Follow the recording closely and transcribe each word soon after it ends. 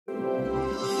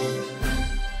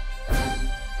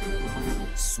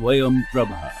Swayam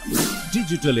Prabha.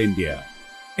 Digital India.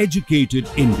 Educated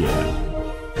India.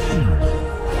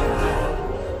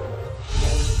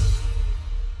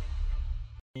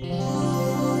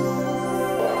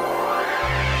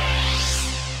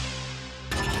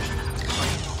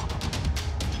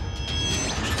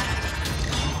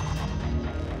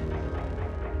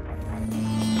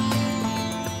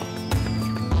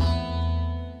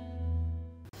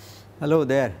 Hello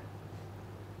there.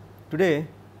 Today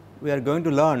we are going to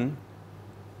learn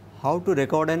how to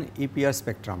record an EPR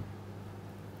spectrum.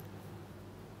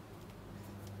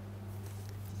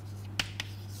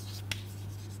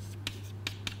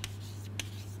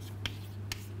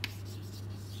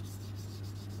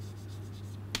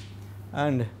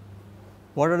 And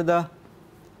what are the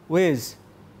ways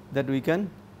that we can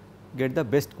get the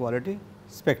best quality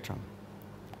spectrum.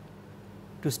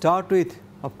 To start with,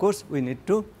 of course, we need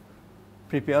to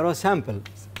prepare a sample.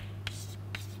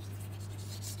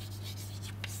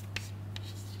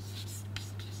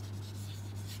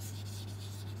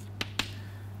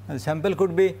 And the sample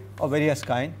could be of various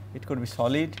kind. It could be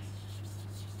solid,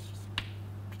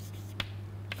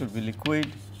 it could be liquid,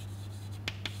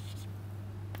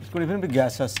 it could even be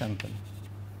gaseous sample.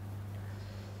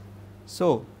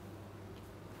 So,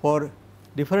 for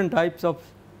different types of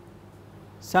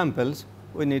samples,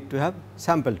 we need to have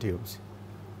sample tubes.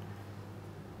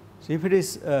 So, if it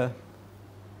is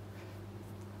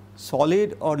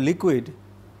solid or liquid,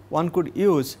 one could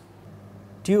use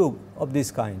tube of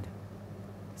this kind.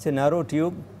 It is a narrow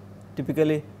tube,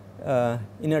 typically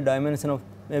in a dimension of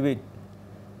maybe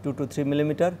 2 to 3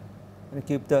 millimeter, and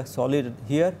keep the solid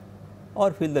here,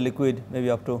 or fill the liquid maybe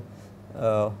up to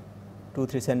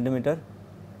 2-3 centimeter,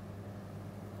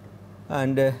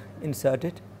 and insert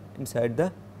it inside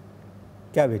the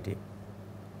cavity.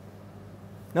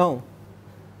 Now,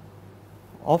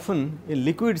 often in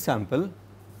liquid sample,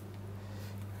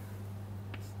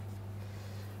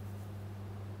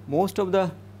 most of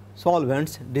the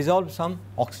solvents dissolve some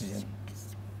oxygen,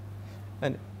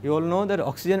 and you all know that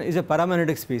oxygen is a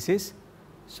paramagnetic species.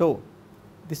 So,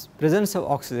 this presence of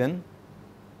oxygen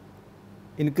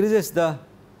increases the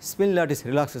spin lattice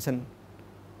relaxation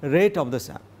rate of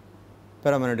the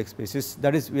paramagnetic species,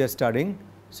 that is we are studying.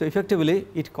 So, effectively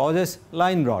it causes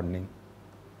line broadening.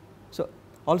 So,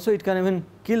 also it can even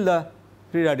kill the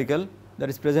free radical that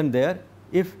is present there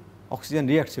if oxygen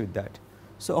reacts with that.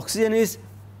 So, oxygen is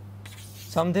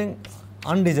something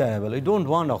undesirable, we do not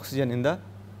want oxygen in the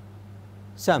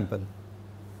sample.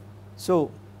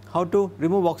 So, how to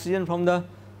remove oxygen from the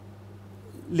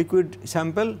liquid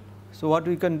sample? So, what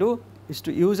we can do is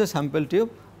to use a sample tube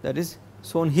that is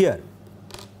shown here,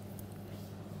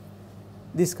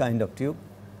 this kind of tube.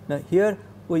 Now, here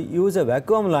we use a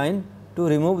vacuum line to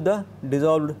remove the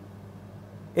dissolved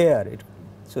air.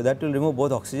 So, that will remove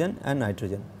both oxygen and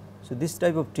nitrogen. So, this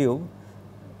type of tube,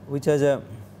 which has a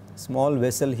small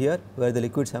vessel here where the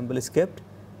liquid sample is kept,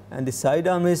 and the side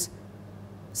arm is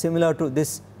similar to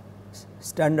this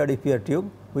standard EPR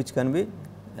tube, which can be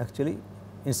actually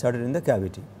inserted in the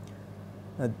cavity.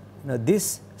 Now,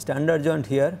 this standard joint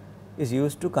here is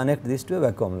used to connect this to a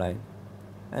vacuum line,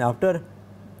 and after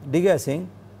degassing,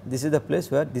 this is the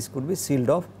place where this could be sealed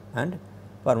off and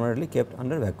permanently kept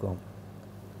under vacuum.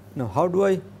 Now, how do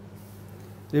I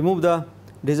remove the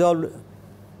dissolved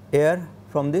air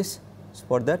from this? So,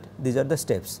 for that, these are the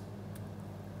steps.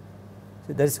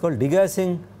 So, that is called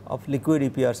degassing of liquid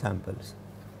EPR samples.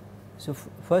 So,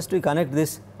 first we connect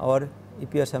this our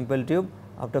EPR sample tube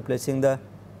after placing the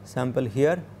sample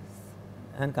here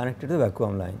and connect it to the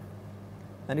vacuum line,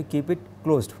 and you keep it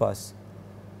closed first,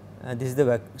 and this is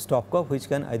the stopcock which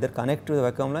can either connect to the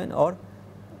vacuum line or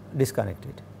disconnect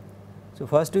it. So,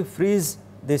 first we freeze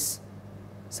this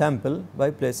sample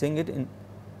by placing it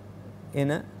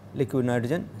in a liquid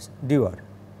nitrogen dewar.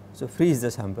 So, freeze the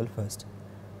sample first,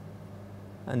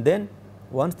 and then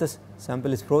once the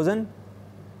sample is frozen,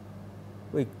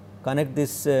 we connect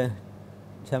this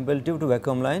sample tube to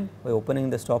vacuum line by opening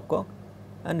the stopcock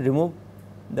and remove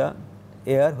the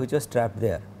air which was trapped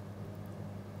there.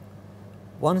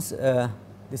 Once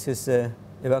this is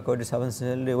evacuated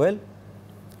sufficiently well,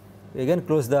 we again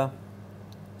close the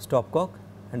stopcock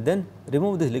and then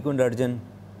remove this liquid nitrogen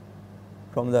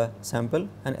from the sample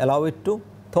and allow it to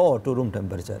thaw to room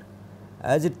temperature.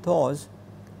 As it thaws,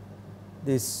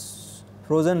 this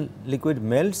frozen liquid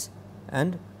melts,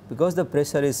 and because the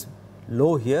pressure is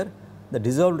low here, the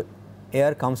dissolved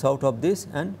air comes out of this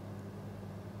and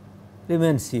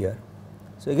remains here.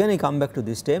 So, again I come back to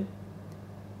this step,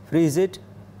 freeze it,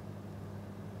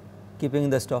 keeping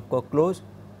the stopcock closed,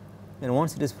 and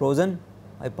once it is frozen,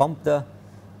 I pump the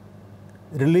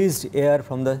released air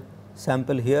from the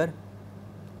sample here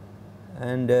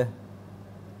and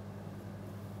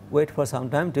wait for some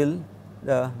time till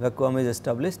the vacuum is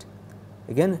established.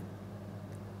 Again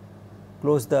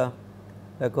close the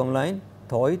vacuum line,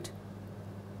 thaw it,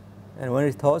 and when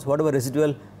it thaws, whatever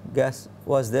residual gas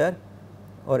was there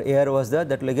or air was there,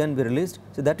 that will again be released.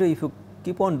 So, that way if you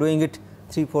keep on doing it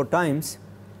 3-4 times,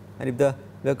 and if the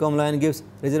vacuum line gives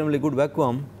reasonably good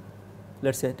vacuum,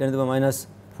 let us say 10 to the power minus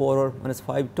 4 or minus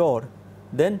 5 torr,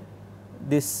 then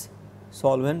this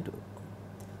solvent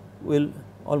will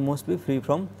almost be free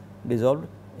from dissolved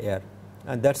air,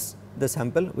 and that is the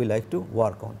sample we like to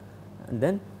work on. And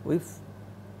then we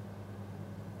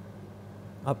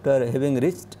after having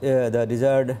reached the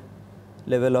desired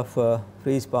level of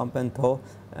freeze, pump and thaw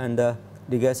and the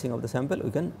degassing of the sample, we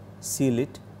can seal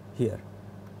it here.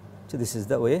 So, this is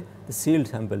the way the sealed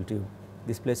sample tube,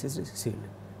 this place is sealed.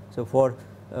 So, for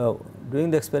doing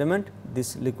the experiment,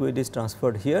 this liquid is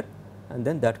transferred here and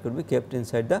then that could be kept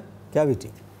inside the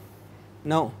cavity.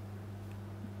 Now,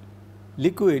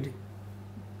 liquid,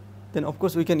 then of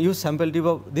course, we can use sample tube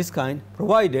of this kind,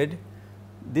 provided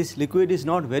this liquid is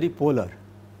not very polar.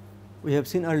 We have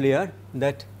seen earlier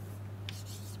that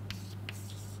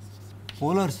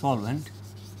polar solvent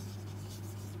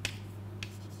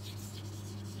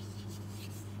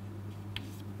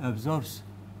absorbs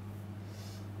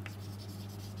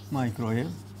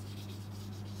microwave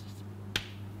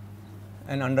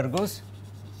and undergoes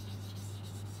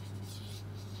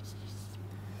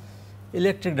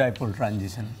electric dipole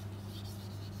transition.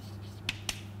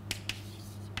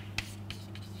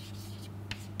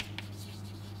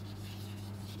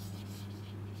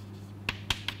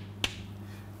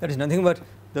 That is nothing but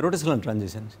the rotational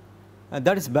transitions, and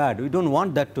that is bad. We do not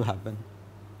want that to happen.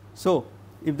 So,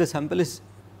 if the sample is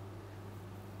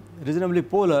reasonably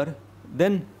polar,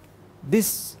 then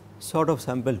this sort of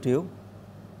sample tube,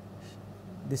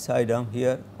 this side arm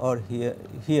here or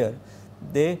here,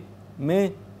 they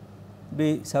may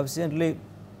be sufficiently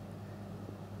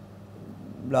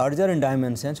larger in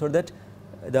dimension, so that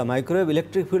the microwave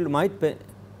electric field might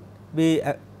be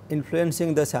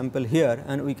influencing the sample here,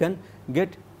 and we can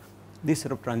get this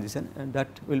sort of transition, and that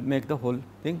will make the whole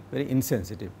thing very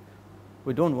insensitive.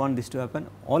 We do not want this to happen.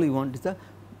 All we want is the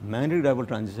magnetic dipole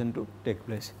transition to take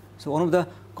place. So, one of the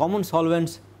common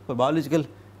solvents for biological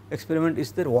experiment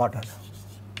is their water,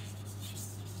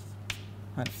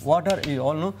 and water we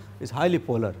all know is highly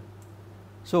polar.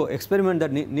 So, experiment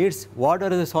that needs water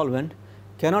as a solvent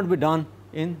cannot be done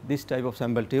in this type of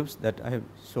sample tubes that I have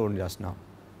shown just now.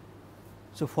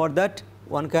 So, for that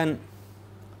one can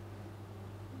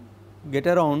get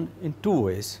around in two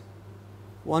ways.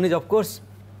 One is of course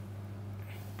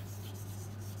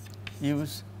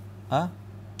use a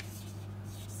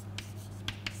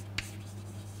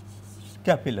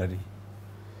capillary.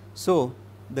 So,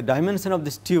 the dimension of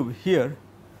this tube here,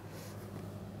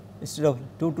 instead of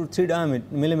 2 to 3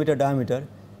 millimeter diameter,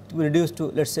 it will be reduced to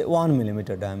let us say 1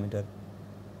 millimeter diameter,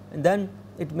 and then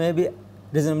it may be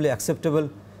reasonably acceptable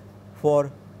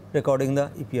for recording the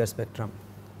EPR spectrum.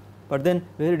 But then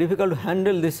very difficult to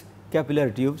handle this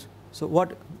capillary tubes. So,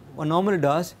 what one normally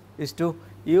does is to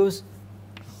use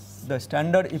the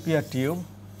standard EPR tube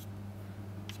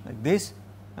like this,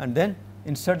 and then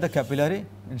insert the capillary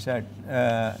inside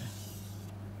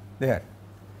there.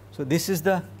 So, this is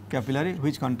the capillary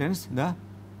which contains the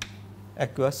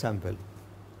aqueous sample.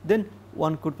 Then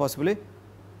one could possibly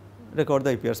record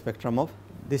the EPR spectrum of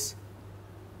this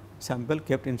sample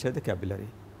kept inside the capillary.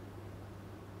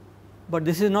 But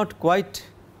this is not quite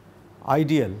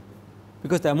ideal,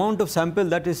 because the amount of sample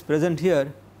that is present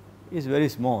here is very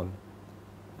small,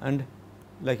 and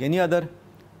like any other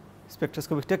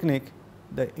spectroscopic technique,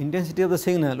 the intensity of the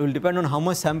signal will depend on how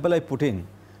much sample I put in.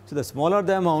 So, the smaller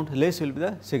the amount, less will be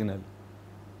the signal.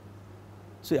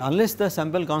 So, unless the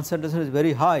sample concentration is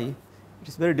very high, it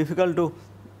is very difficult to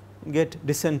get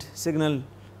decent signal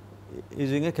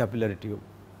using a capillary tube.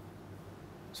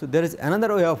 So, there is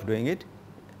another way of doing it,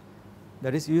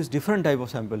 that is use different type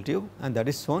of sample tube, and that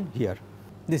is shown here.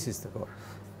 This is the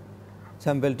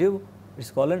sample tube, it is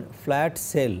called a flat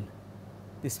cell.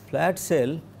 This flat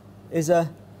cell is a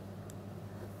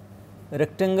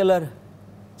rectangular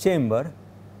chamber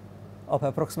of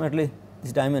approximately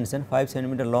this dimension 5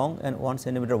 centimeter long and 1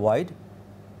 centimeter wide,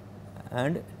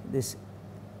 and this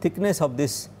thickness of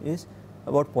this is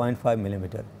about 0.5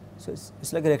 millimeter. So, it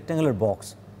is like a rectangular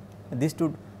box, and these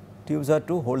two tubes are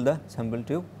to hold the sample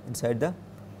tube inside the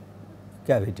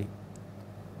cavity.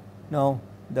 Now,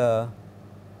 the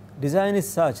design is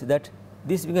such that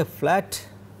this being a flat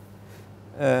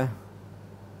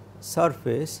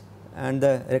surface and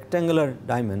the rectangular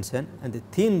dimension, and the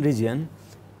thin region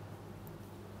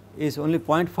is only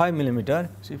 0.5 millimeter.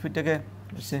 So, if we take a,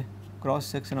 let us say, cross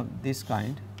section of this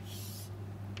kind,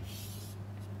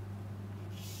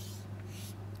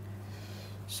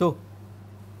 so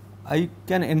I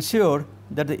can ensure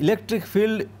that the electric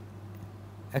field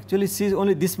actually sees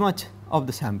only this much of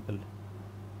the sample,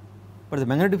 but the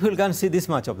magnetic field can see this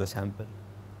much of the sample.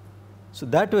 So,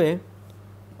 that way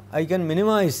I can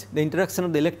minimize the interaction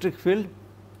of the electric field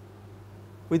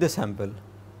with the sample,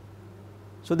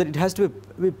 so that it has to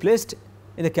be placed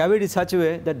in the cavity such a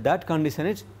way that that condition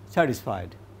is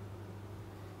satisfied.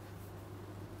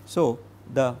 So,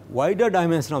 the wider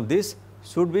dimension of this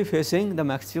should be facing the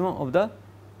maximum of the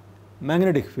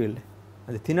magnetic field,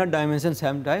 and the thinner dimension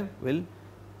same time will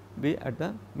be at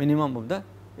the minimum of the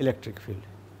electric field.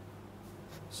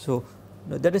 So,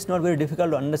 that is not very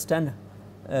difficult to understand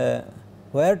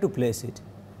where to place it.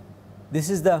 This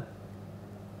is the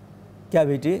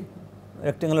cavity,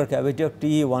 rectangular cavity of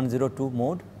TE102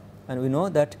 mode, and we know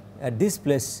that at this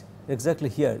place, exactly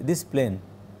here, this plane,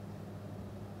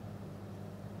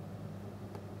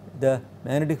 the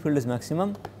magnetic field is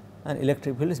maximum and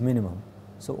electric field is minimum.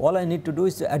 So, all I need to do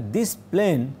is at this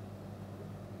plane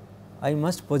I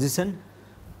must position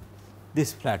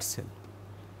this flat cell,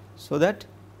 so that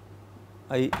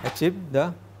I achieve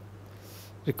the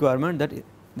requirement that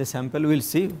the sample will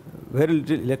see very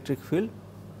little electric field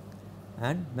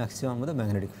and maximum of the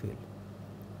magnetic field.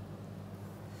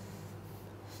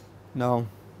 Now,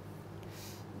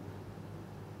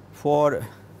 for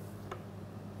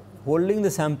holding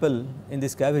the sample in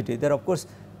this cavity, there are of course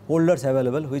holders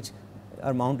available which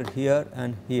are mounted here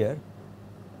and here,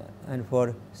 and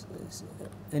for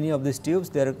any of these tubes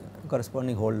there are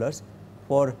corresponding holders.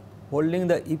 For holding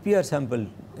the EPR sample,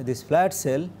 this flat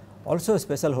cell, also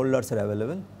special holders are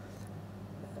available,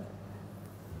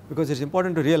 because it is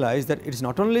important to realize that it is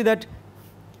not only that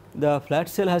the flat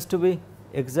cell has to be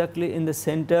exactly in the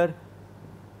center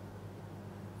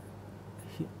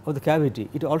of the cavity,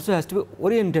 it also has to be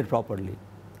oriented properly.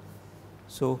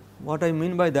 So, what I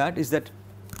mean by that is that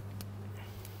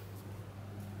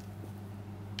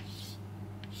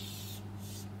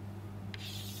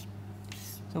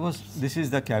suppose this is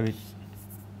the cavity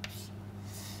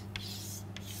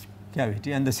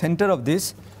and the center of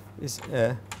this is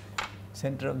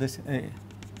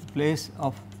place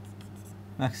of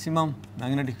maximum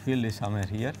magnetic field is somewhere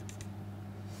here.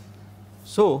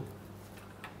 So,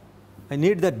 I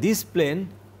need that this plane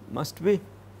must be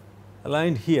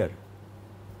aligned here,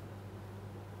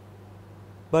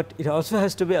 but it also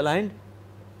has to be aligned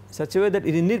such a way that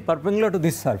it is indeed perpendicular to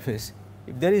this surface.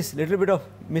 If there is little bit of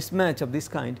mismatch of this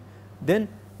kind, then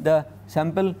the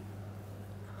sample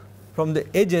from the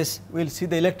edges will see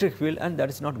the electric field, and that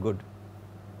is not good.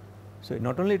 So,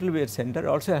 not only it will be at center, it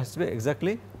also has to be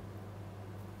exactly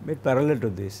made parallel to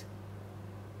this,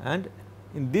 and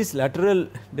in this lateral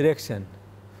direction,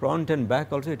 front and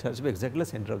back also, it has to be exactly the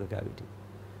center of the cavity.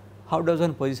 How does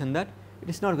one position that? It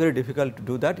is not very difficult to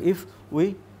do that if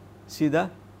we see the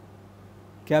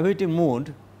cavity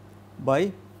mode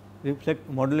by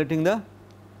modulating the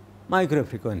microwave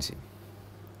frequency.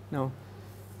 Now,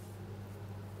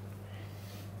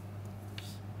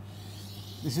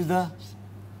 this is the,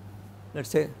 let us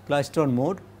say, klystron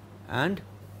mode, and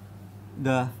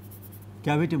the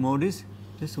cavity mode is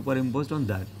superimposed on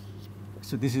that.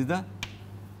 So, this is the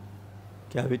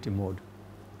cavity mode.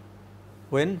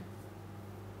 When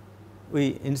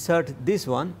we insert this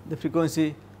one, the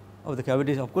frequency of the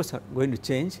cavity is of course going to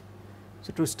change.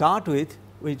 So, to start with,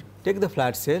 we take the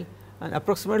flat cell and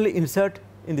approximately insert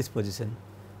in this position,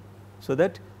 so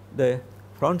that the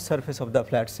front surface of the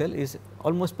flat cell is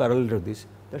almost parallel to this.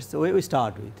 That is the way we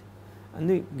start with, and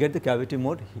we get the cavity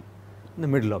mode in the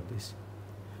middle of this.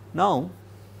 Now,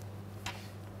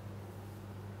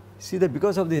 see that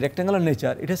because of the rectangular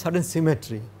nature, it has certain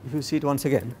symmetry. If you see it once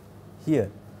again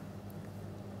here,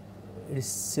 it is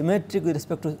symmetric with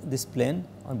respect to this plane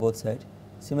on both sides.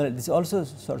 Similarly, this is also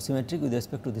sort of symmetric with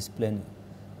respect to this plane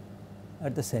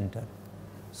at the center.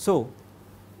 So,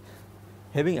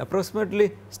 having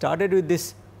approximately started with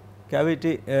this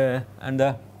cavity and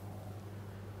the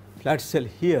flat cell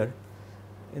here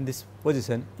in this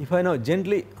position, if I now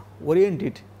gently orient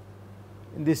it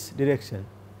in this direction,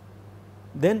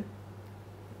 then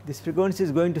this frequency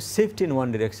is going to shift in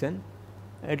one direction,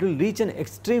 and it will reach an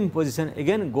extreme position,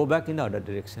 again go back in the other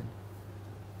direction.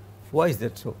 Why is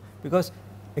that so? Because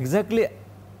exactly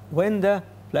when the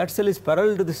flat cell is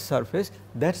parallel to this surface,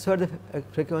 that is where the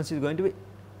frequency is going to be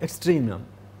extreme now.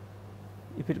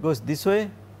 If it goes this way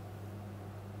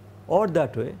or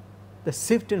that way, the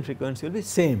shift in frequency will be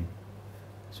same.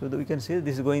 So, that we can say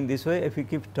this is going this way, if we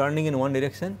keep turning in one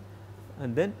direction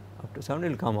and then after sound it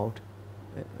will come out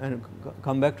and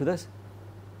come back to the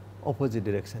opposite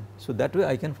direction. So, that way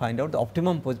I can find out the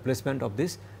optimum placement of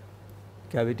this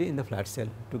cavity in the flat cell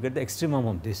to get the extremum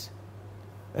of this.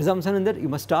 Assumption in that you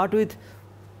must start with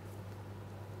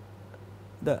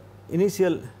the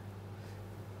initial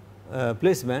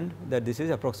placement, that this is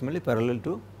approximately parallel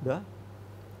to the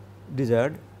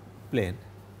desired plane.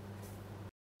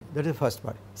 That is the first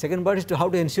part. Second part is to how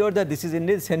to ensure that this is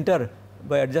indeed center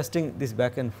by adjusting this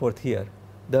back and forth here.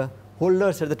 The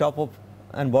holders at the top of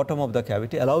and bottom of the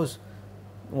cavity allows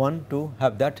one to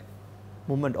have that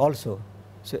movement also.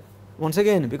 So, once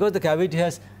again, because the cavity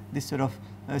has this sort of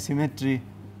symmetry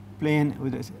plane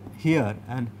with this here,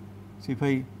 and so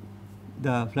if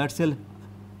the flat cell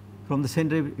from the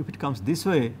center, if it comes this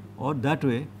way or that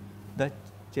way, the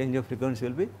change of frequency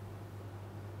will be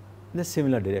in a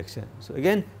similar direction. So,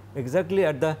 again exactly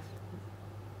at the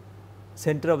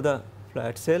center of the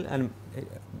flat cell and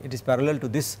it is parallel to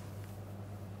this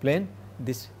plane,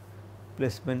 this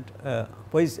placement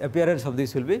appearance of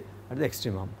this will be at the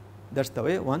extremum. That is the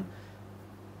way one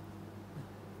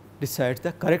decides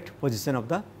the correct position of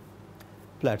the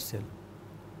flat cell.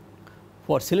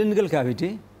 For cylindrical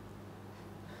cavity,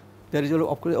 there is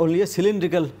of course only a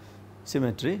cylindrical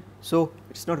symmetry. So,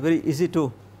 it is not very easy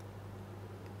to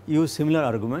use similar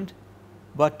argument,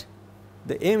 but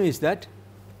the aim is that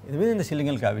within the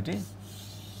cylindrical cavity,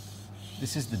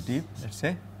 this is the dip, let us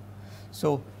say.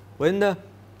 So, when the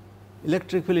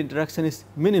electric field interaction is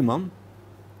minimum,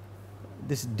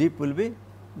 this dip will be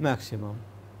maximum.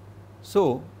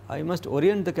 So, I must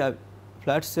orient the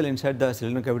flat cell inside the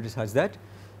cylindrical cavity such that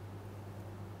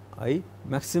I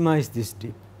maximize this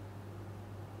dip.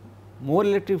 More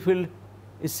electric field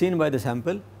is seen by the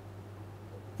sample,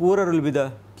 poorer will be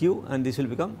the Q and this will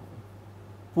become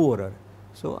poorer.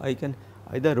 So, I can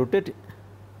either rotate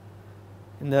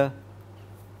in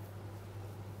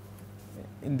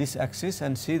this axis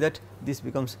and see that this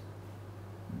becomes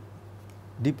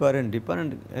deeper and deeper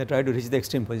and try to reach the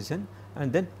extreme position,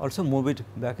 and then also move it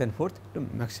back and forth to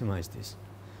maximize this.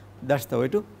 That is the way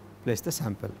to place the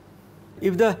sample.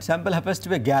 If the sample happens to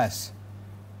be a gas,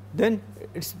 then it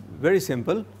is very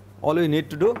simple. All we need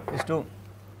to do is to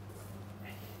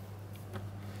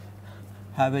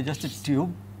have just a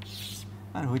tube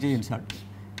and which is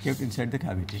kept inside the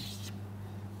cavity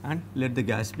and let the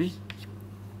gas be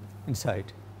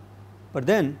inside. But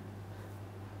then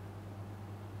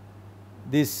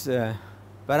these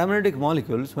paramagnetic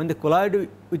molecules, when they collide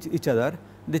with each other,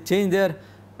 they change their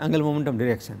angular momentum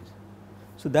directions.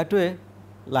 So, that way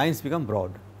lines become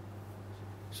broad.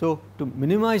 So, to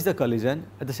minimize the collision,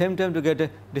 at the same time to get a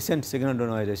decent signal to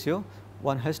noise ratio,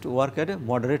 one has to work at a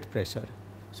moderate pressure.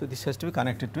 So, this has to be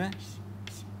connected to a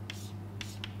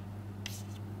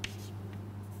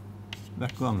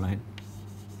vacuum line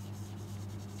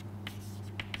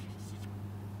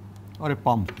or a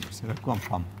pump, it is a vacuum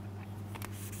pump.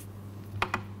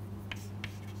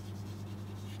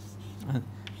 And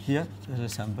here the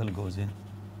sample goes in.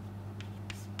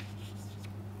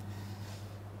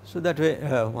 So, that way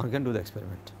one can do the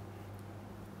experiment.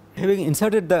 Having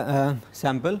inserted the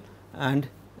sample, and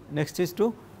next is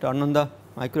to turn on the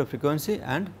micro frequency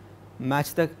and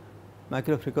match the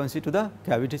micro frequency to the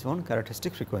cavity's own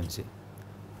characteristic frequency.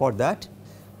 For that,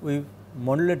 we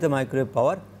modulate the microwave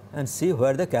power and see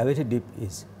where the cavity dip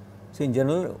is. So, in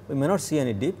general we may not see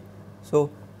any dip. So,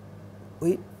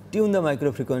 we tune the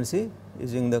micro frequency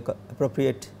using the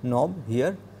appropriate knob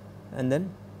here, and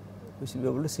then we should be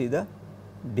able to see the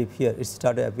dip here. It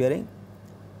started appearing.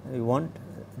 We want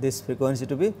this frequency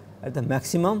to be at the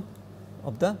maximum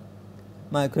of the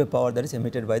microwave power that is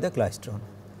emitted by the klystron.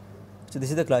 So, this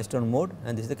is the klystron mode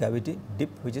and this is the cavity dip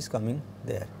which is coming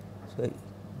there. So, I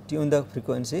tune the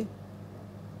frequency.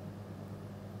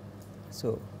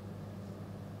 So,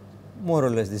 more or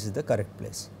less this is the correct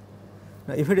place.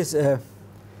 Now, if it is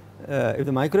if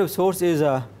the microwave source is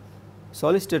a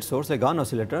solid state source like GAN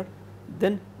oscillator,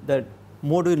 then the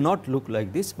mode will not look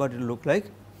like this, but it will look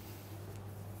like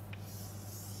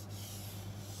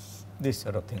this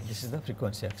sort of thing. This is the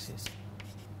frequency axis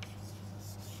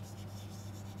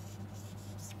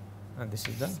and this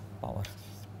is the power.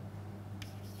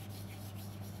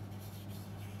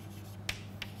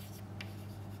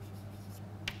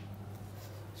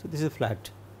 So, this is flat,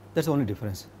 that is the only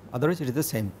difference, otherwise it is the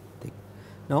same thing.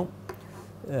 Now,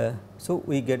 so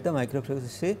we get the micro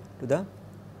frequency to the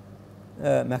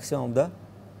maximum of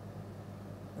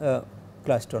the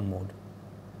klystron mode,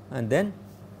 and then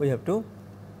we have to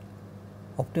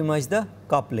optimize the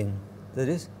coupling, that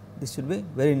is this should be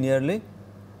very nearly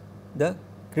the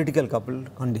critical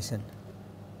coupled condition.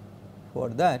 For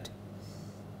that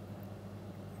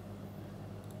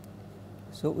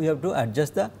So, we have to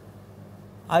adjust the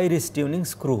iris tuning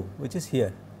screw which is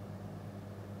here.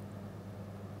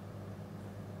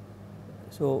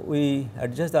 So, we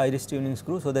adjust the iris tuning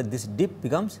screw so that this dip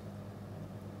becomes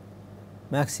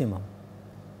maximum,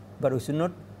 but we should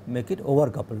not make it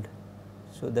over coupled.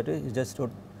 So, that is just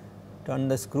to turn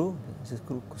the screw,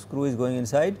 screw is going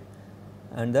inside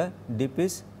and the dip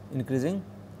is increasing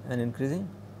and increasing,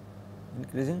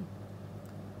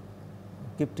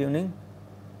 keep tuning,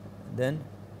 then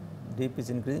dip is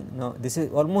increasing. Now, this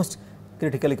is almost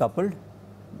critically coupled.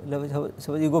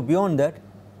 Suppose you go beyond that,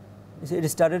 you see it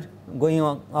started going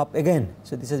up again.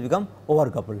 So, this has become over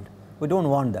coupled, we do not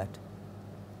want that.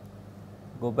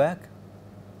 Go back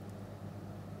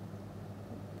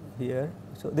here.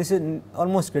 So, this is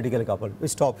almost critically coupled, we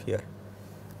stop here.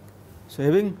 So,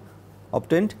 having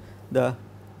obtained the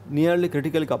nearly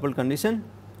critically coupled condition,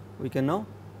 we can now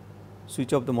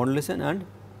switch off the modulation and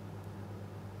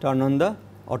turn on the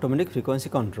automatic frequency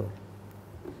control.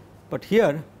 But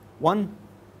here one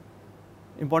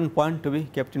important point to be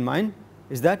kept in mind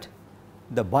is that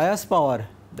the bias power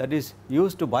that is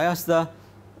used to bias the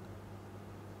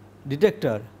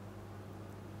detector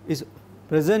is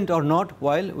present or not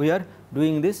while we are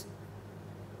doing this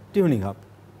tuning up.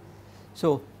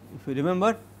 So, if you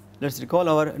remember, let us recall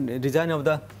our design of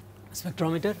the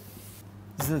spectrometer.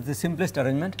 This is the simplest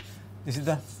arrangement. This is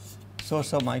the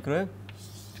source of microwave,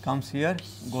 it comes here,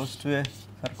 goes to a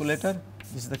circulator,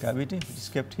 this is the cavity which is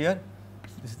kept here,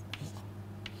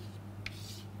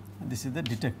 this is the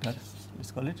detector, let us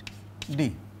call it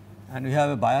D, and we have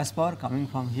a bias power coming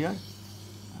from here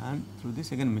and through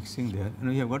this again mixing there, and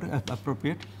we have got an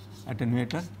appropriate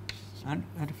attenuator and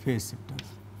a phase shifter.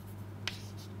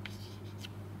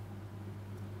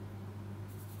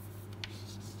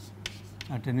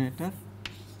 Attenuator,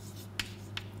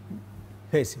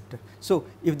 phase shifter. So,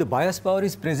 if the bias power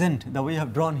is present the way I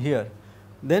have drawn here,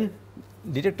 then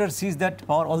detector sees that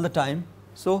power all the time.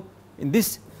 So, in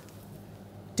this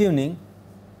tuning,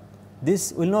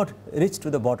 this will not reach to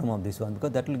the bottom of this one,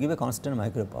 because that will give a constant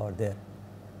microwave power there.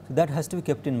 So, that has to be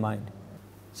kept in mind.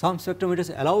 Some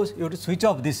spectrometers allows you to switch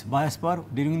off this bias power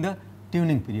during the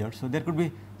tuning period. So, there could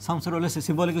be some sort of, let us say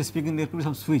symbolically speaking, there could be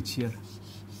some switch here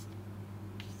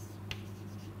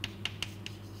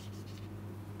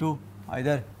to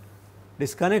either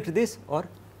disconnect this or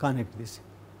connect this.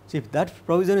 So, if that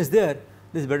provision is there,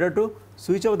 it is better to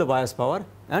switch off the bias power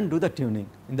and do the tuning.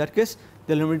 In that case,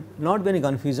 there will not be any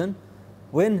confusion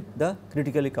when the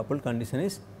critically coupled condition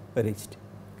is reached.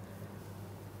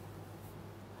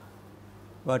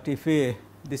 But if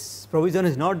this provision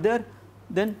is not there,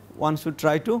 then one should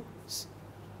try to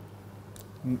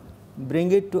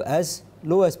bring it to as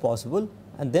low as possible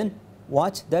and then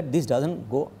watch that this does not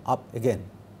go up again.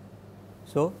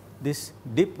 So, this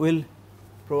dip will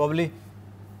probably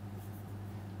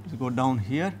go down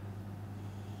here.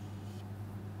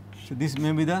 So, this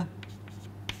may be the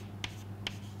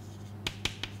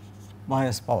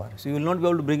bias power. So, you will not be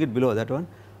able to bring it below that one.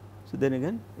 So, then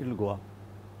again it will go up.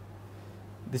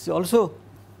 This also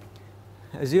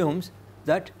assumes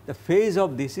that the phase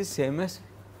of this is same as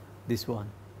this one,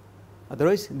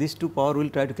 otherwise these two power will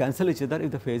try to cancel each other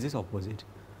if the phase is opposite.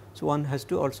 So, one has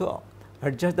to also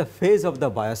adjust the phase of the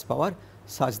bias power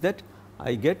such that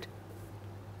I get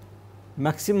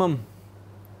maximum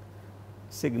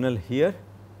signal here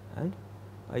and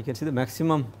I can see the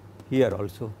maximum here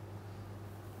also.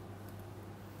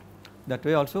 That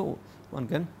way also one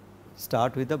can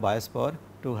start with the bias power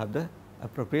to have the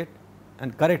appropriate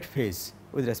and correct phase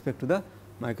with respect to the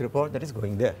micro power that is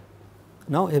going there.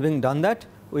 Now, having done that,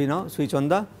 we now switch on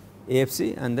the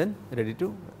AFC and then ready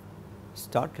to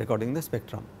start recording the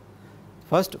spectrum.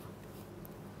 First,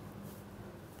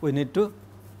 we need to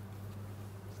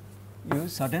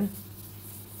use certain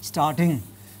starting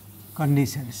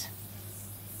conditions.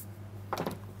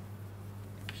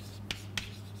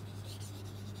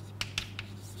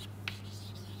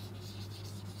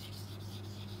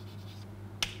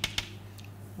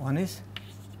 One is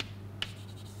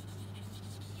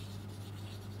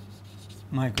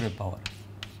microwave power.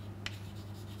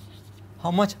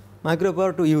 How much microwave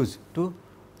power to use to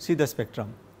see the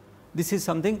spectrum? This is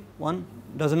something one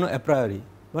does not know a priori,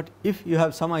 but if you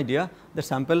have some idea the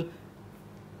sample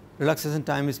relaxation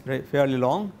time is fairly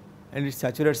long and it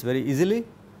saturates very easily,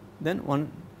 then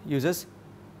one uses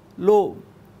low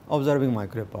observing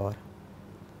microwave power.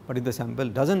 But if the sample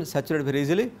does not saturate very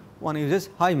easily, one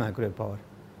uses high microwave power.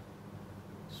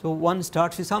 So, one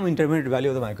starts with some intermediate value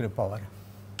of the microwave power.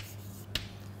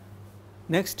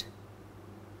 Next,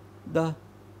 the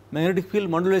magnetic field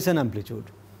modulation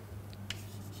amplitude.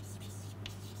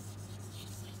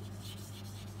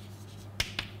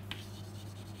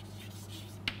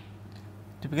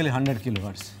 typically 100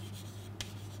 kilohertz.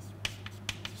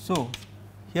 So,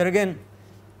 here again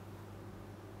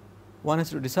one has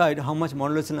to decide how much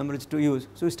modulation amplitude to use.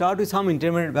 So, we start with some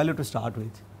intermediate value to start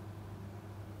with.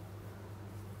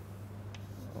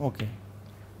 Okay.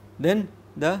 Then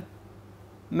the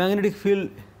magnetic field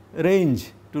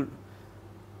range to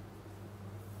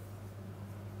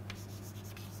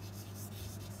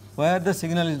where the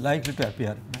signal is likely to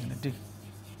appear, magnetic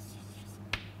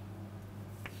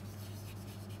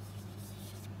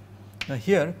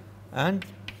here and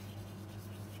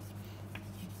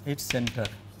its center.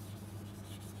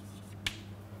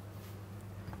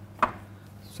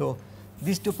 So,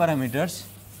 these two parameters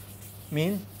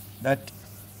mean that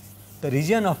the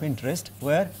region of interest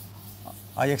where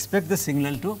I expect the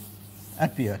signal to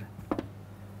appear.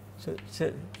 So,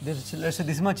 let us say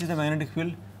this much is the magnetic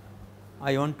field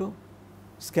I want to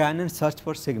scan and search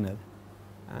for signal,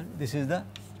 and this is the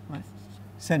my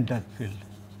center field,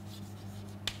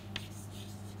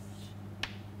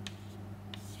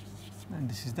 and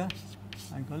this is the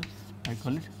I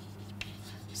call it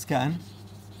scan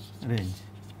range.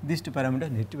 These two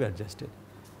parameters need to be adjusted.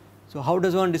 So, how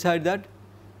does one decide that?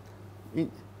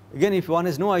 Again, if one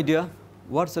has no idea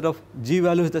what sort of G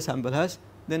values the sample has,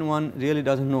 then one really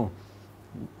does not know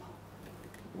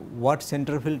what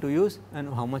center field to use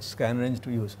and how much scan range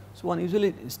to use. So, one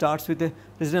usually starts with a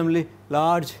reasonably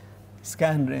large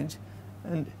scan range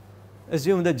and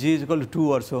assume that G is equal to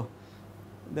 2 or so,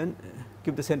 then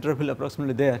keep the center field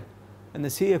approximately there and then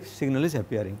see if signal is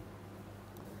appearing.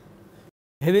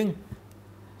 Having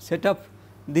set up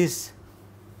these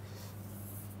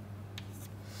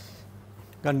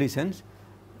conditions,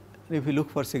 if we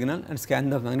look for signal and scan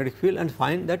the magnetic field and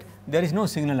find that there is no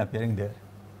signal appearing there,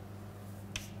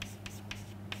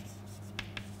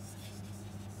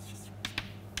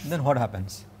 then what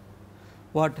happens?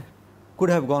 What could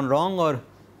have gone wrong, or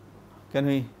can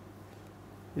we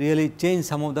really change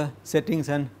some of the settings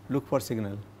and look for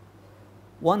signal?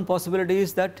 One possibility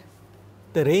is that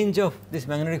the range of this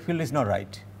magnetic field is not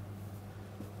right.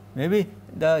 Maybe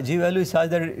the G value is such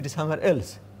that it is somewhere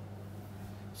else.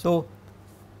 So,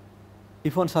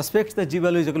 if one suspects the G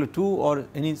value is equal to 2 or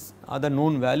any other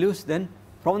known values, then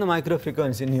from the micro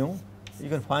frequency nu you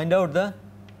can find out the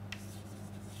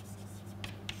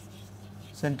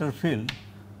center field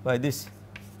by this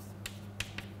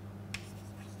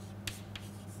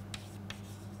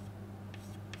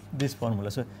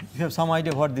formula. So, if you have some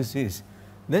idea what this is,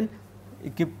 then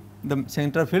you keep the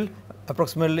center field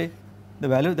approximately the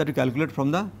value that you calculate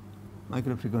from the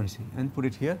micro frequency and put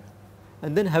it here,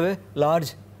 and then have a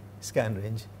large scan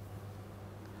range,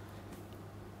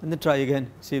 and then try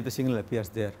again, see if the signal appears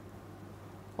there.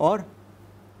 Or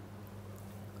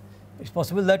it is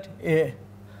possible that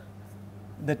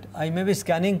I may be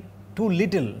scanning too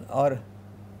little, or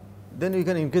then you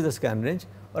can increase the scan range,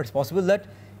 or it is possible that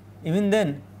even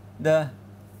then the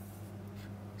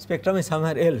spectrum is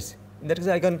somewhere else. In that case,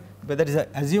 I can, that is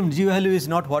assumed G value is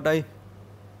not what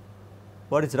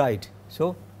is right.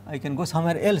 So, I can go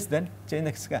somewhere else, then change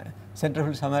the center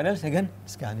field somewhere else, again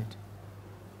scan it.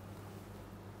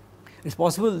 It is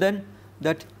possible then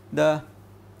that the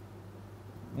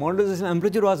modulation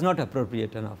amplitude was not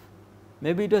appropriate enough.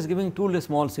 Maybe it was giving too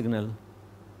small signal.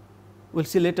 We will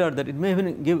see later that it may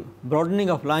even give broadening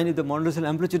of line if the modulation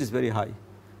amplitude is very high.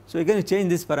 So, again you change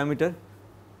this parameter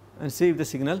and see if the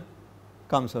signal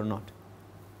comes or not.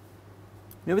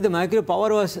 Maybe the micro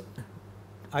power was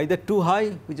either too high,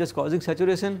 which is causing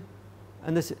saturation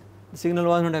and the signal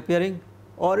was not appearing,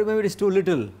 or maybe it is too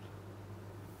little,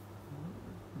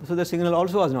 so the signal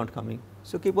also was not coming.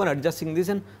 So, keep on adjusting this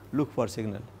and look for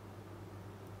signal.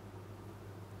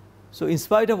 So, in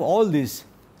spite of all this,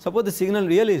 suppose the signal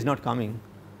really is not coming,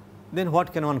 then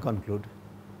what can one conclude?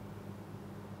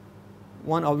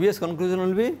 One obvious conclusion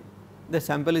will be the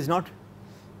sample is not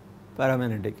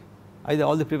paramagnetic. Either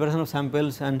all the preparation of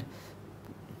samples and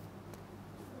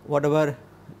whatever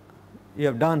you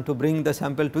have done to bring the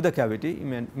sample to the cavity,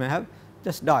 you may have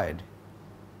just died.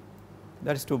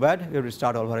 That is too bad, we have to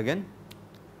start over again.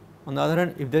 On the other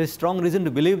hand, if there is strong reason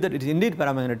to believe that it is indeed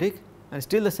paramagnetic and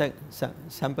still the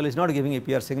sample is not giving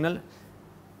APR signal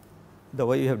the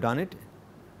way you have done it,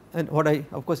 and what I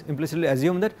of course implicitly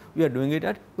assume that we are doing it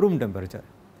at room temperature.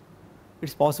 It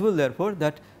is possible therefore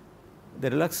that the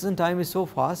relaxation time is so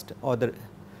fast, or that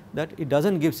it does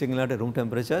not give signal at a room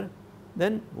temperature,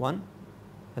 then one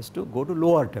has to go to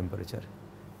lower temperature,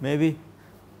 maybe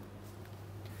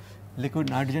liquid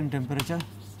nitrogen temperature,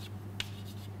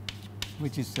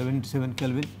 which is 77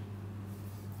 Kelvin,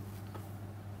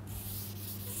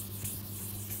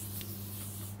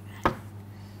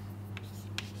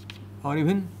 or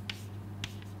even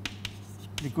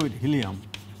liquid helium,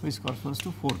 which corresponds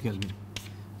to 4 Kelvin.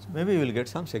 So, maybe we will get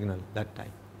some signal that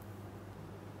time.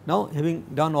 Now, having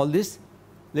done all this,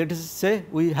 let us say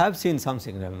we have seen some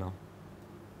signal now.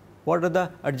 What are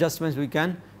the adjustments we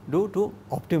can do to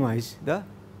optimize the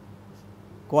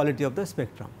quality of the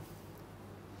spectrum?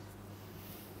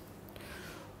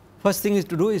 First thing is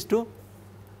to do is to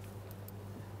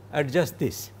adjust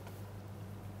this.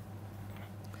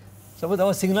 Suppose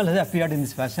our signal has appeared in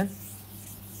this fashion.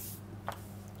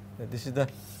 This is the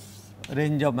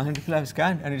range of magnetic field I have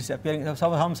scanned, and it is appearing,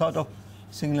 some sort of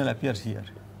signal appears here,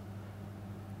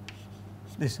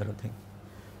 this sort of thing.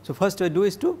 So, first I do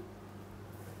is to,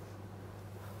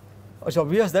 it is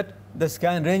obvious that the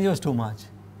scan range was too much,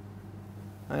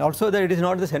 and also that it is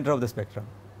not the center of the spectrum.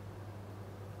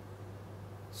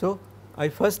 So, I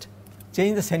first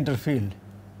change the center field.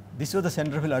 This was the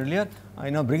center field earlier, I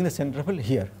now bring the center field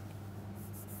here.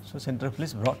 So, center field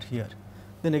is brought here.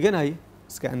 Then again I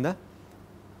scan the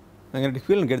magnetic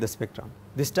field and get the spectrum.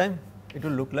 This time it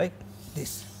will look like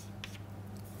this.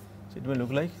 So, it will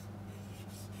look like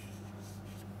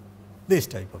this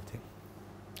type of thing.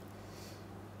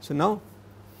 So, now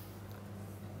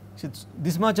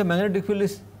this much of magnetic field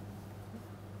is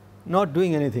not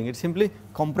doing anything, it is simply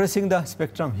compressing the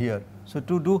spectrum here. So,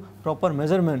 to do proper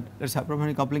measurement, let us have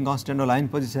proper coupling constant or line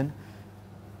position,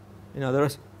 in other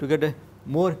words to get a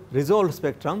more resolved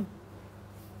spectrum,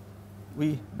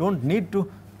 we do not need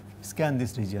to scan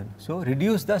this region. So,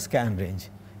 reduce the scan range.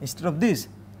 Instead of this,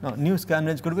 now new scan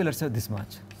range could be, let us say this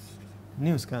much,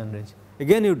 new scan range.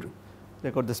 Again you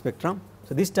record the spectrum.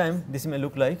 So, this time this may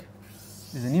look like,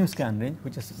 this is a new scan range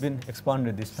which has been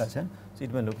expanded this fashion. So,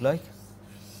 it may look like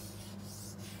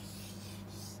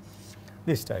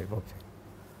this type of thing.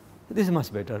 This is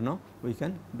much better. Now, we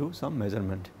can do some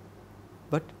measurement,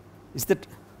 but is that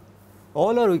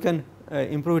all, or we can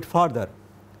improve it further?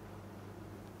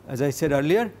 As I said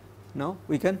earlier, now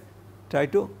we can try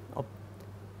to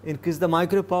increase the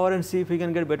micro power and see if we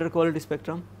can get better quality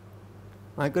spectrum.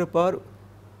 Micro power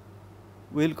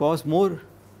will cause more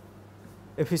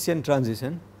efficient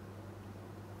transition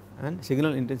and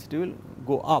signal intensity will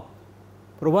go up,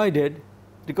 provided,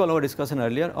 recall our discussion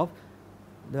earlier of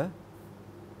the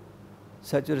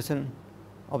saturation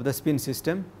of the spin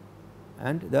system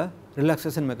and the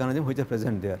relaxation mechanism which are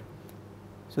present there.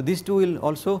 So, these two will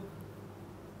also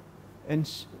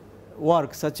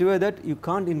work such a way that you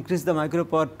can't increase the micro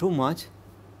power too much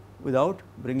without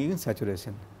bringing in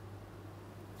saturation.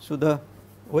 So, the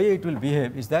way it will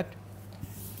behave is that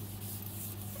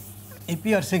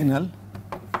EPR signal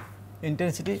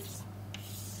intensity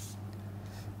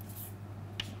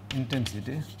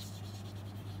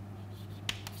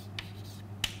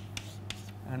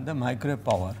and the micro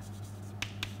power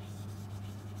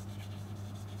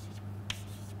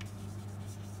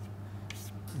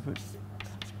if we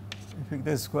take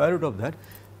the square root of that,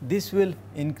 this will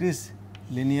increase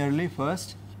linearly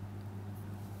first,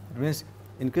 it means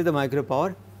increase the micro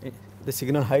power, the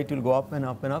signal height will go up and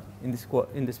up and up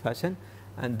in this fashion,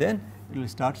 and then it will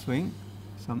start showing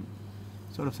some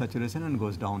sort of saturation and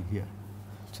goes down here.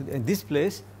 So, in this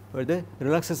place where the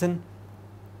relaxation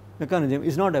mechanism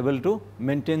is not able to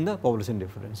maintain the population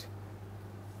difference.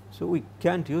 So, we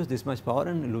can't use this much power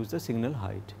and lose the signal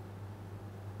height,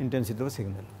 intensity of the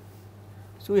signal.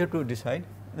 So, we have to decide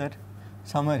that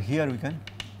somewhere here we can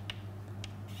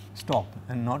stop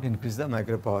and not increase the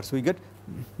micro power. So, we get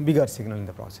bigger signal in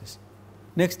the process.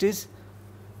 Next is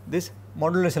this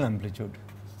modulation amplitude,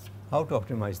 how to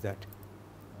optimize that.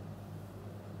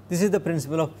 This is the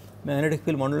principle of magnetic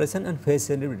field modulation and phase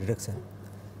sensitivity detection.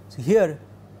 So, here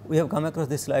we have come across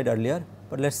this slide earlier,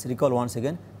 but let us recall once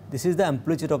again. This is the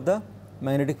amplitude of the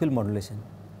magnetic field modulation,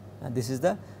 and this is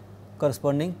the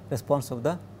corresponding response of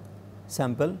the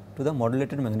sample to the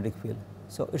modulated magnetic field.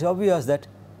 So, it is obvious that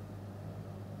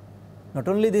not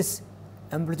only this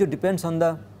amplitude depends on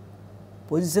the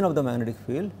position of the magnetic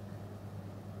field,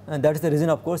 and that is the reason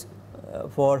of course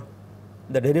for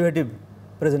the derivative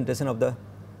presentation of the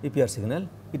EPR signal.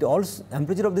 It also,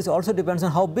 amplitude of this also depends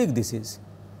on how big this is.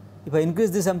 If I increase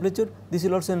this amplitude, this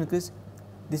will also increase,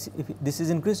 this, if this is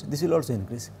increased, this will also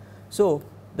increase. So,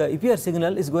 the EPR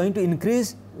signal is going to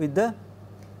increase with the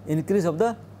increase of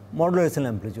the modulation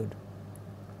amplitude,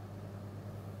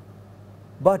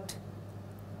 but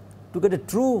to get a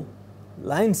true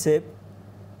line shape,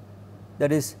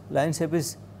 that is line shape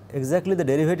is exactly the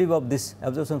derivative of this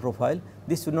absorption profile,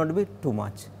 this should not be too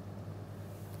much.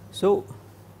 So,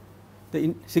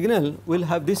 the signal will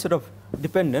have this sort of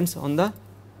dependence on the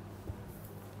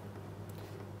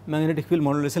magnetic field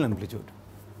modulation amplitude.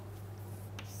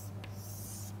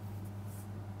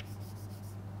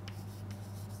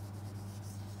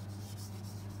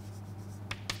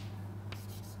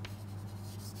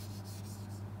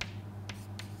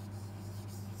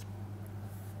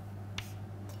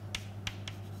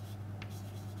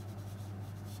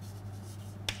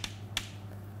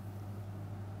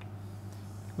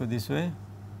 go this way,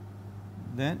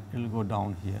 then it will go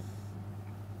down here.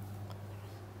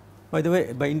 By the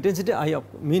way, by intensity I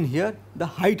mean here the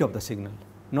height of the signal,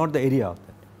 not the area of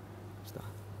that.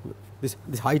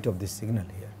 This height of this signal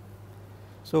here.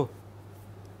 So,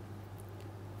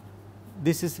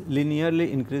 this is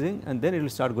linearly increasing and then it will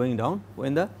start going down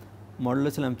when the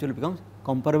modulation amplitude becomes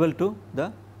comparable to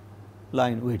the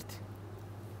line width.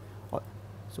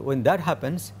 So, when that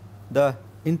happens, the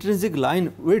intrinsic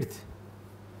line width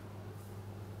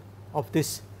of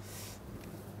this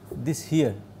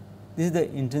here, this is the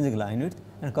intrinsic line width,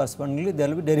 and correspondingly there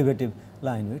will be derivative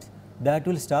line width that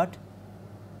will start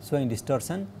showing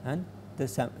distortion, and the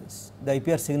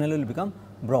EPR signal will become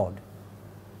broad.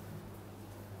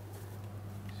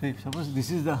 So, if suppose this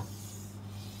is the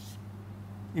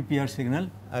EPR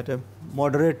signal at a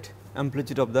moderate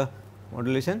amplitude of the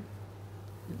modulation,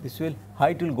 this will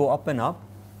height will go up and up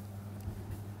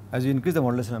as you increase the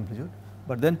modulation amplitude,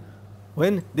 but then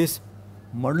when this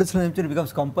modulation amplitude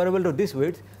becomes comparable to this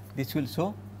width, this will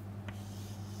show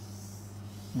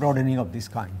broadening of this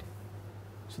kind.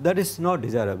 So, that is not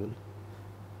desirable.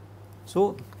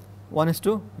 So, one is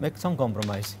to make some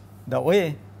compromise. The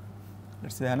way,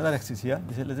 let us say another axis here,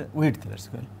 this is the width, let us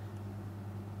call.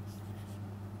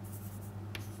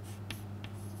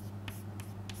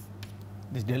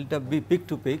 This delta B peak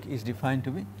to peak is defined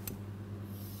to be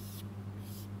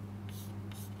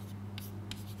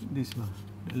this one,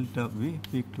 delta B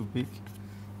peak to peak,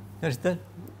 that is the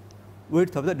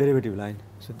width of the derivative line.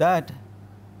 So, that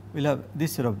will have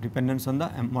this sort of dependence on the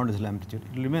modulation amplitude,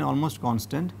 it will remain almost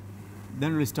constant,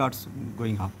 then it will start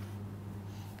going up.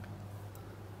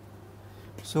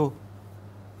 So,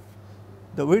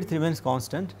 the width remains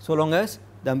constant so long as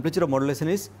the amplitude of modulation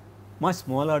is much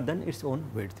smaller than its own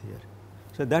width here.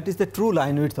 So, that is the true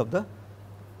line width of the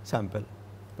sample,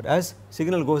 but as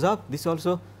signal goes up, this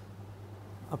also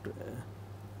up to,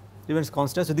 remains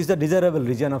constant. So, this is the desirable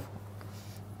region of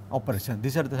operation,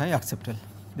 these are the acceptable,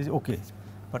 this is okay,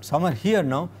 but somewhere here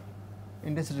now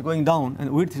intensity is going down and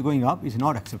width is going up is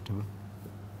not acceptable,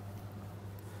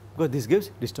 because this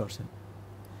gives distortion.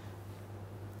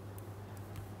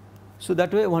 So,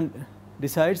 that way one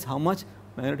decides how much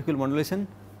magnetic field modulation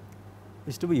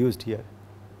is to be used here.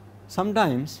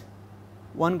 Sometimes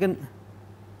one can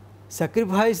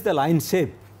sacrifice the line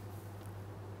shape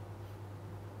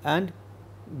and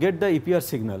get the EPR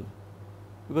signal,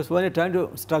 because when you are trying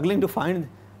to struggling to find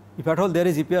if at all there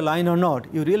is EPR line or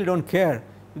not, you really do not care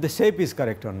if the shape is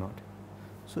correct or not.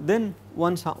 So, then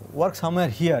one works somewhere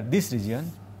here, this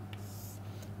region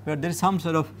where there is some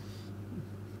sort of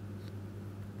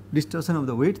distortion of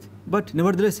the width, but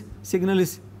nevertheless signal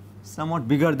is somewhat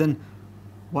bigger than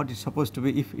what is supposed to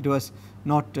be if it was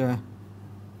not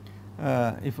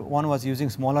if one was using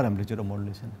smaller amplitude of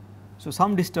modulation. So,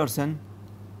 some distortion,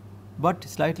 but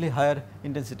slightly higher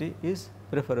intensity is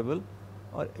preferable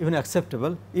or even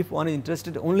acceptable if one is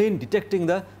interested only in detecting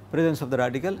the presence of the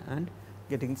radical and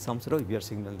getting some sort of EPR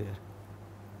signal there.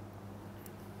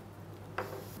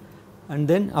 And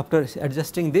then after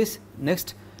adjusting this,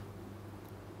 next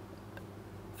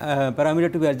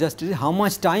parameter to be adjusted is how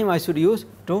much time I should use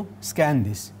to scan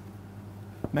this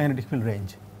magnetic field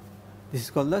range. This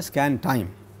is called the scan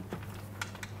time.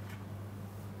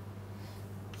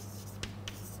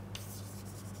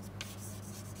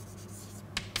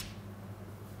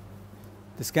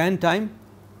 The scan time,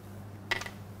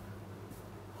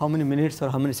 how many minutes or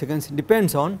how many seconds,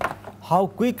 depends on how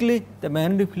quickly the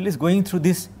magnetic field is going through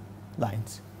these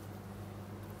lines.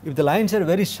 If the lines are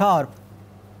very sharp,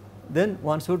 then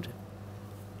one should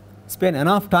spend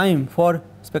enough time for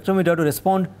spectrometer to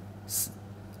respond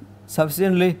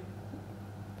sufficiently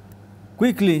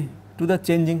quickly to the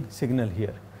changing signal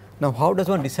here. Now, how does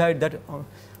one decide that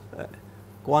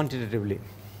quantitatively?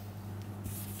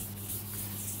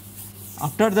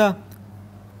 After the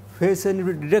phase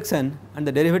sensitivity detection and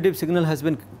the derivative signal has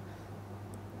been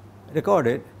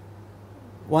recorded,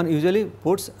 one usually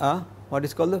puts a what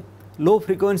is called the low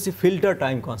frequency filter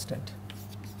time constant.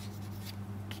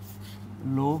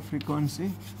 Low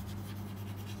frequency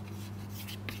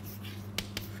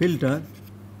filter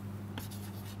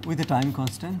with a time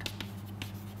constant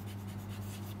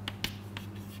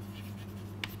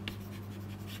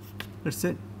let us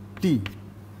say T.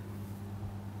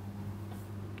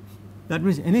 That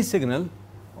means any signal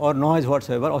or noise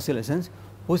whatsoever, oscillations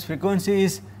whose frequency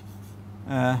is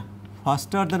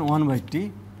faster than 1 by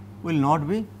T will not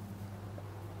be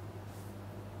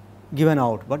given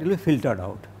out, but it will be filtered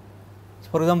out. So,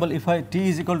 for example, if T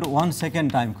is equal to 1 second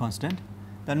time constant,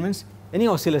 that means any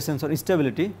oscillations or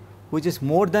instability which is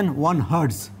more than 1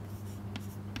 hertz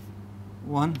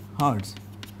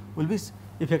will be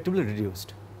effectively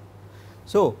reduced.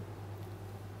 So,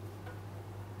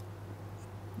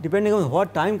 depending on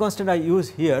what time constant I use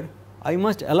here, I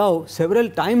must allow several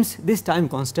times this time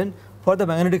constant for the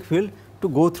magnetic field to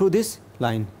go through this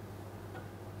line.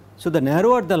 So, the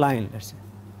narrower the line, let us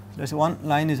say one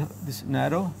line is this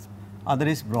narrow, other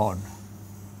is broad.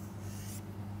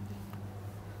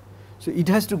 So, it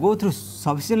has to go through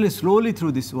sufficiently slowly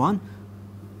through this one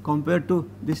compared to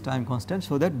this time constant,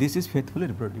 so that this is faithfully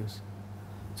reproduced.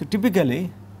 So,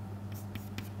 typically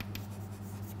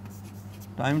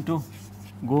time to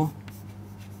go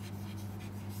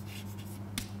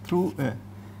through a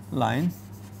line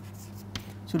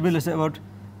should be, let us say, about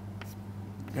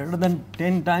greater than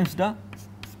 10 times the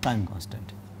time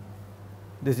constant.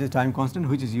 This is time constant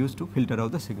which is used to filter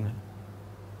out the signal,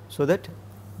 so that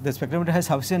the spectrometer has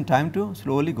sufficient time to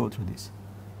slowly go through this.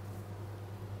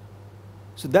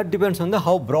 So, that depends on the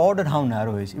how broad and how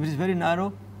narrow it is. If it is very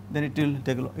narrow, then it will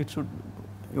take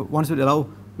one should allow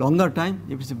longer time.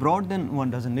 If it is broad, then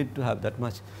one does not need to have that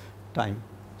much time.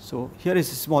 So, here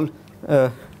is a small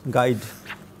guide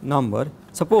number.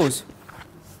 Suppose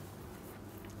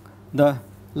the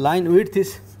line width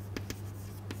is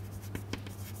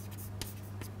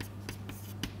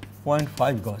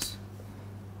 0.5 Gauss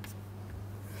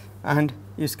and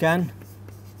you scan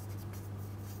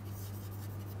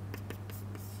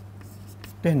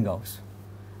 10 Gauss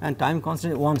and time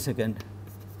constant is 1 second.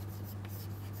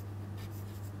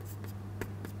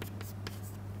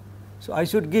 So, I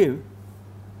should give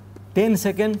 10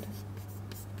 seconds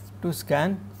to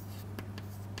scan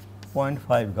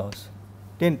 0.5 Gauss,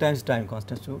 10 times time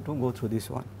constant to go through this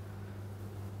one.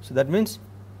 So, that means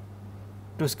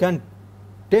to scan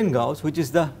 10 Gauss, which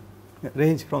is the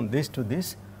range from this to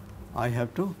this, I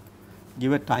have to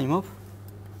give a time of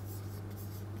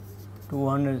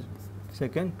 200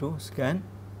 seconds to scan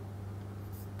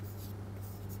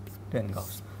 10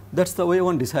 Gauss. That is the way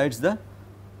one decides the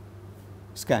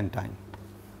scan time.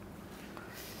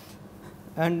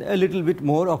 And a little bit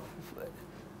more of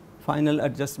final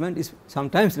adjustment is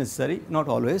sometimes necessary, not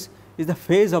always, is the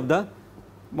phase of the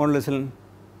modulation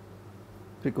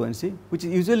frequency, which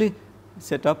is usually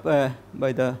set up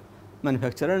by the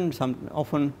manufacturer, and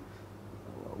often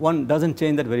one does not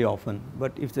change that very often,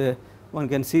 but if one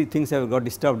can see things have got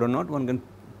disturbed or not, one can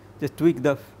just tweak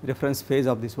the reference phase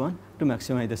of this one to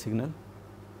maximize the signal.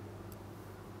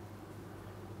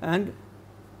 And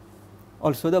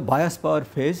also the bias power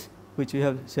phase, which we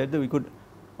have said that we could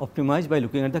optimize by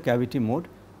looking at the cavity mode,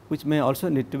 which may also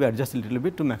need to be adjusted a little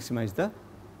bit to maximize the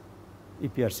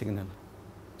EPR signal.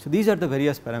 So, these are the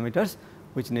various parameters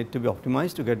which need to be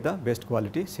optimized to get the best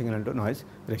quality signal to noise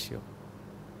ratio.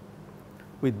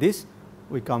 With this,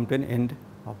 we come to an end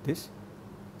of this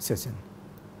session.